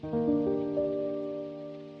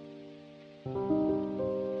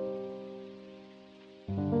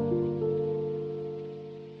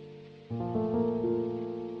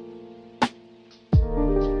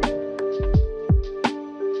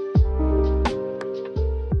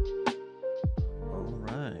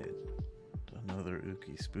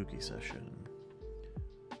spooky session.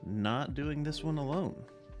 Not doing this one alone,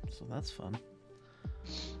 so that's fun.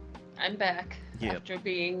 I'm back after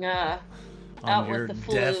being on out your with the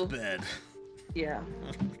flu. deathbed. Yeah.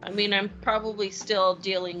 I mean, I'm probably still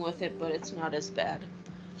dealing with it, but it's not as bad.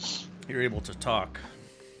 You're able to talk.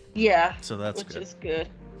 Yeah. So that's which good. is good.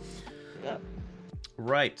 Yep.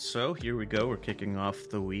 Right, so here we go. We're kicking off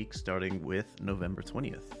the week starting with November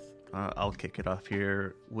 20th. I'll kick it off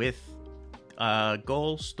here with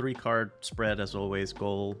goals, 3-card spread as always,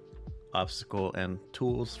 goal, obstacle, and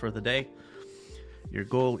tools for the day. Your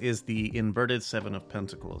goal is the inverted 7 of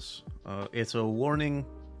Pentacles. It's a warning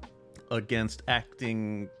against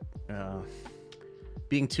acting,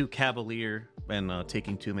 being too cavalier and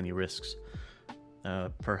taking too many risks.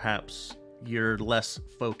 Perhaps you're less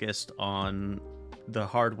focused on the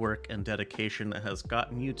hard work and dedication that has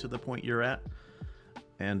gotten you to the point you're at,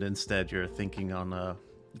 and instead you're thinking on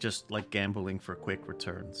just like gambling for quick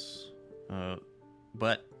returns.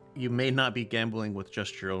 But you may not be gambling with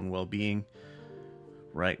just your own well-being,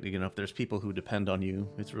 right? You know, if there's people who depend on you,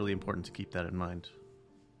 it's really important to keep that in mind.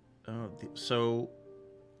 So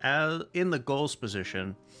in the goals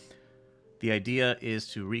position, the idea is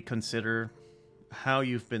to reconsider how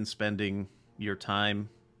you've been spending your time,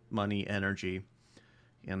 money, energy,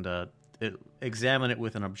 and examine it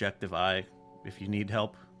with an objective eye. If you need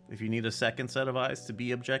help, if you need a second set of eyes to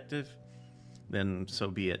be objective, then so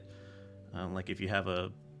be it. Like if you have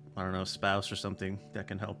a, spouse or something that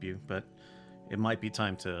can help you, but it might be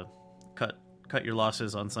time to cut your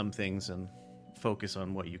losses on some things and focus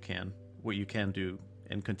on what you can do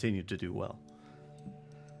and continue to do well.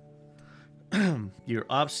 Your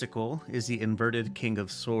obstacle is the inverted King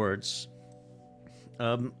of Swords.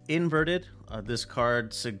 Inverted, this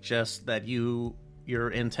card suggests that your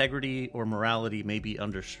integrity or morality may be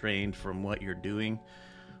under strain from what you're doing.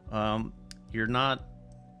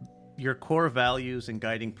 Your core values and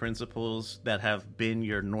guiding principles that have been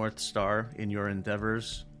your North Star in your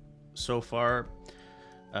endeavors so far,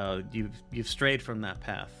 you've strayed from that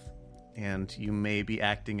path, and you may be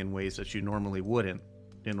acting in ways that you normally wouldn't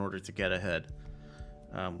in order to get ahead.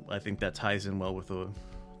 I think that ties in well with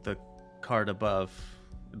the card above,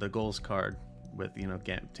 the goals card, with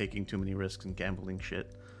taking too many risks and gambling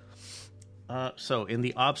shit. So in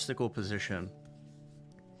the obstacle position,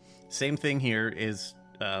 same thing here is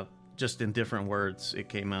just in different words. It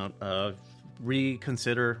came out.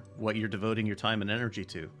 Reconsider what you're devoting your time and energy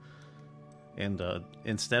to, and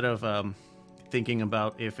instead of thinking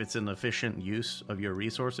about if it's an efficient use of your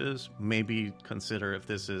resources, maybe consider if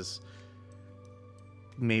this is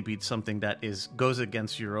maybe something that goes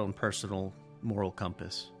against your own personal moral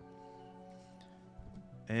compass.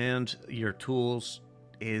 And your tools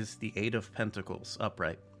is the 8 of Pentacles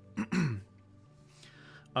upright.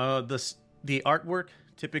 The artwork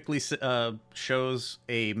typically shows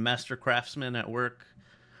a master craftsman at work,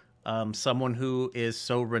 someone who is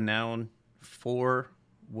so renowned for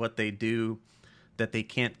what they do that they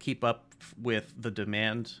can't keep up with the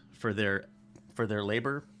demand for their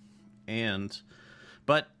labor,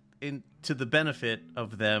 but to the benefit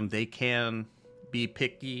of them, they can be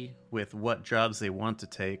picky with what jobs they want to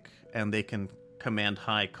take, and they can command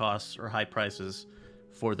high costs or high prices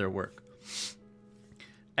for their work.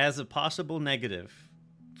 As a possible negative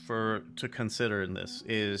to consider in this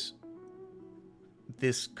is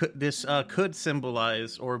this could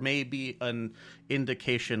symbolize or may be an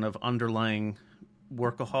indication of underlying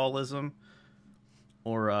workaholism,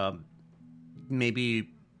 or maybe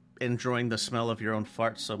enjoying the smell of your own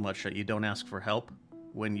farts so much that you don't ask for help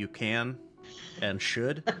when you can and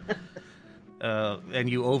should. And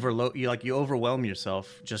you overwhelm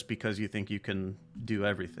yourself just because you think you can do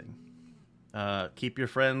everything. Keep your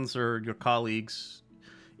friends or your colleagues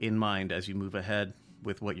in mind as you move ahead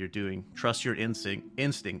with what you're doing. Trust your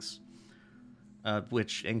instincts,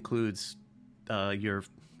 which includes your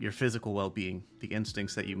physical well-being, the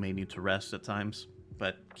instincts that you may need to rest at times.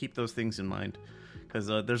 But keep those things in mind, because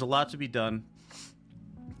there's a lot to be done.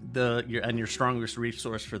 Your strongest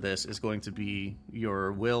resource for this is going to be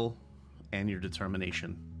your will and your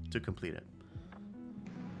determination to complete it.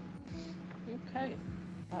 Okay,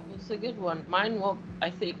 that was a good one. Mine will, I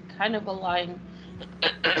think, kind of align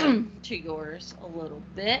to yours a little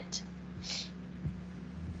bit.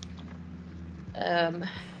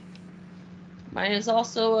 Mine is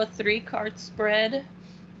also a 3-card spread.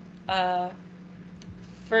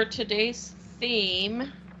 For today's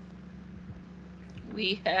theme,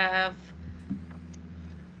 we have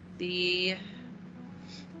the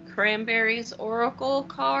Cranberries Oracle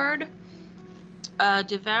card.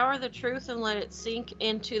 Devour the truth and let it sink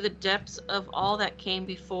into the depths of all that came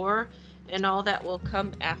before, and all that will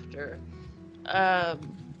come after. Um,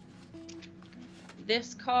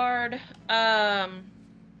 this card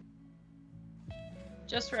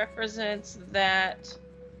just represents that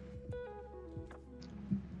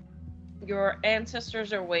your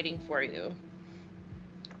ancestors are waiting for you.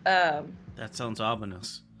 That sounds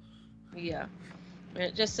ominous. Yeah.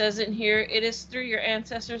 It just says in here, it is through your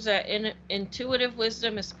ancestors that intuitive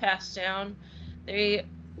wisdom is passed down. They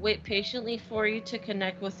wait patiently for you to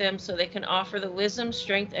connect with them so they can offer the wisdom,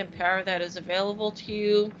 strength, and power that is available to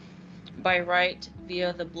you by right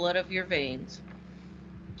via the blood of your veins.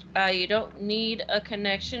 You don't need a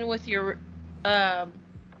connection with your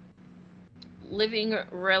living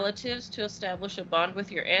relatives to establish a bond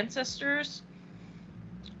with your ancestors.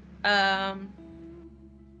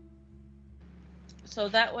 So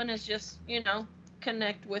that one is just,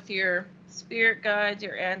 connect with your spirit guides,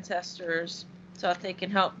 your ancestors, so that they can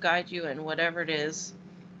help guide you in whatever it is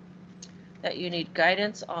that you need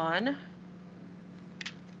guidance on.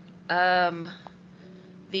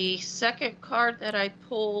 The second card that I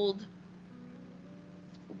pulled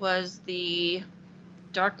was the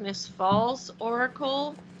Darkness Falls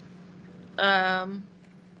Oracle. It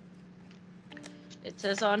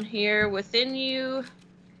says on here, within you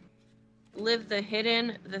live the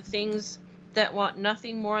hidden, the things that want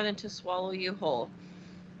nothing more than to swallow you whole.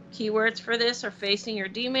 Keywords for this are facing your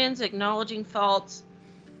demons, acknowledging faults,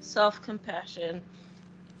 self-compassion.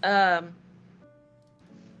 For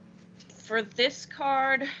this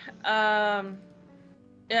card,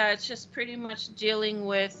 it's just pretty much dealing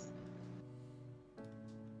with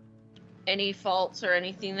any faults or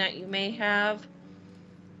anything that you may have.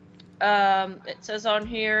 It says on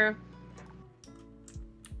here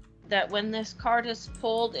that when this card is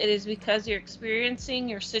pulled, it is because you're experiencing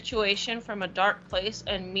your situation from a dark place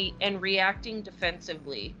and reacting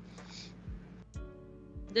defensively.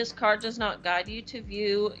 This card does not guide you to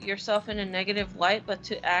view yourself in a negative light, but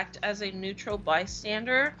to act as a neutral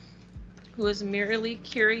bystander who is merely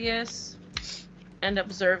curious and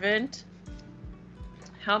observant.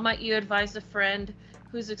 How might you advise a friend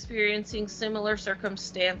who's experiencing similar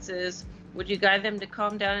circumstances? Would you guide them to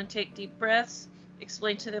calm down and take deep breaths?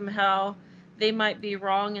 Explain to them how they might be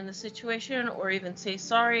wrong in the situation, or even say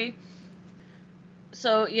sorry?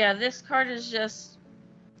 So yeah, this card is just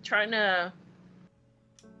trying to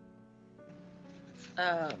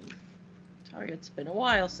sorry, it's been a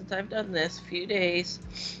while since I've done this, a few days.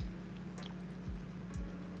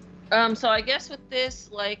 So I guess with this,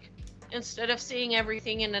 like, instead of seeing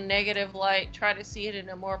everything in a negative light, try to see it in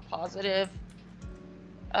a more positive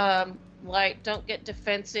light. Don't get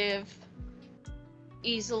defensive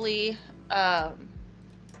easily. I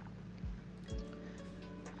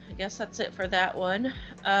guess that's it for that one.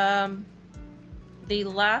 The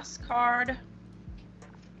last card,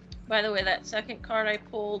 by the way, that second card I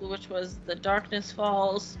pulled, which was the Darkness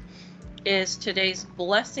Falls, is today's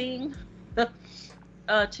blessing.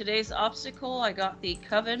 Today's obstacle, I got the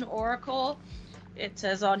Coven Oracle. It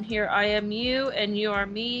says on here, I am you and you are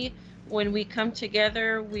me. When we come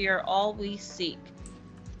together, we are all we seek.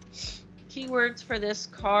 Keywords for this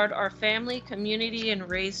card are family, community, and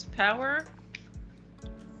raised power.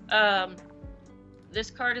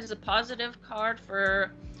 This card is a positive card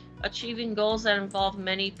for achieving goals that involve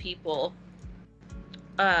many people.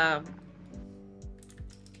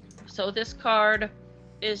 So this card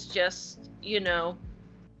is just,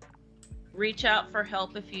 reach out for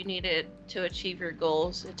help if you need it to achieve your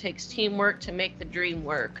goals. It takes teamwork to make the dream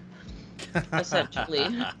work, essentially.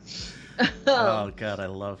 Oh god, I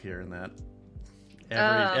love hearing that.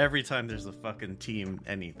 Every time there's a fucking team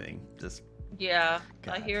anything, just yeah,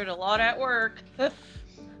 God. I hear it a lot at work.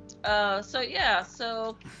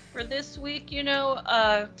 So for this week,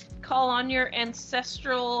 call on your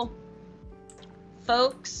ancestral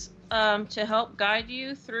folks to help guide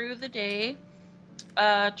you through the day.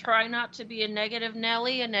 Try not to be a negative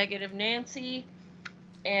Nelly, a negative Nancy,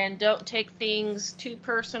 and don't take things too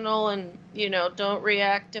personal, and don't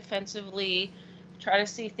react defensively. Try to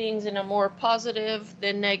see things in a more positive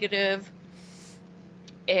than negative.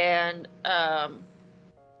 And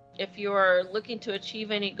if you're looking to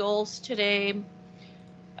achieve any goals today,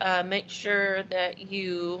 make sure that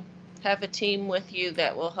you have a team with you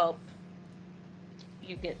that will help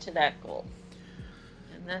you get to that goal.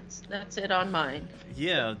 And that's it on mine.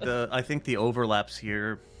 Yeah, I think the overlaps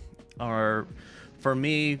here are, for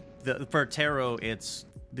me, for tarot, it's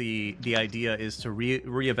the idea is to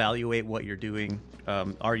reevaluate what you're doing.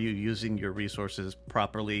 Are you using your resources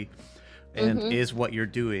properly, and is what you're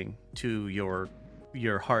doing to your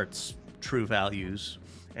heart's true values?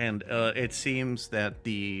 And it seems that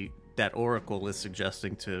that oracle is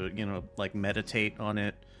suggesting to, like meditate on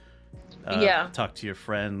it. Yeah. Talk to your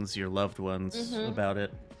friends, your loved ones Mhm. about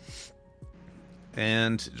it.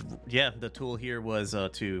 And yeah, the tool here was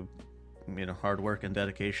to, hard work and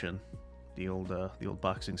dedication. The old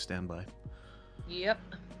boxing standby. Yep.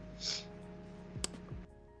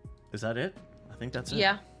 Is that it? I think that's it.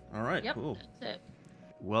 Yeah. All right, Yep. cool. That's it.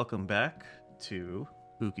 Welcome back to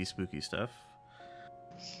Spooky Stuff.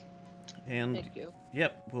 And Thank you.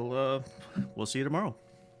 yep, we'll see you tomorrow.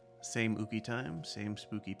 Same ooky time, same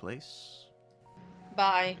spooky place.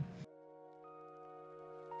 Bye.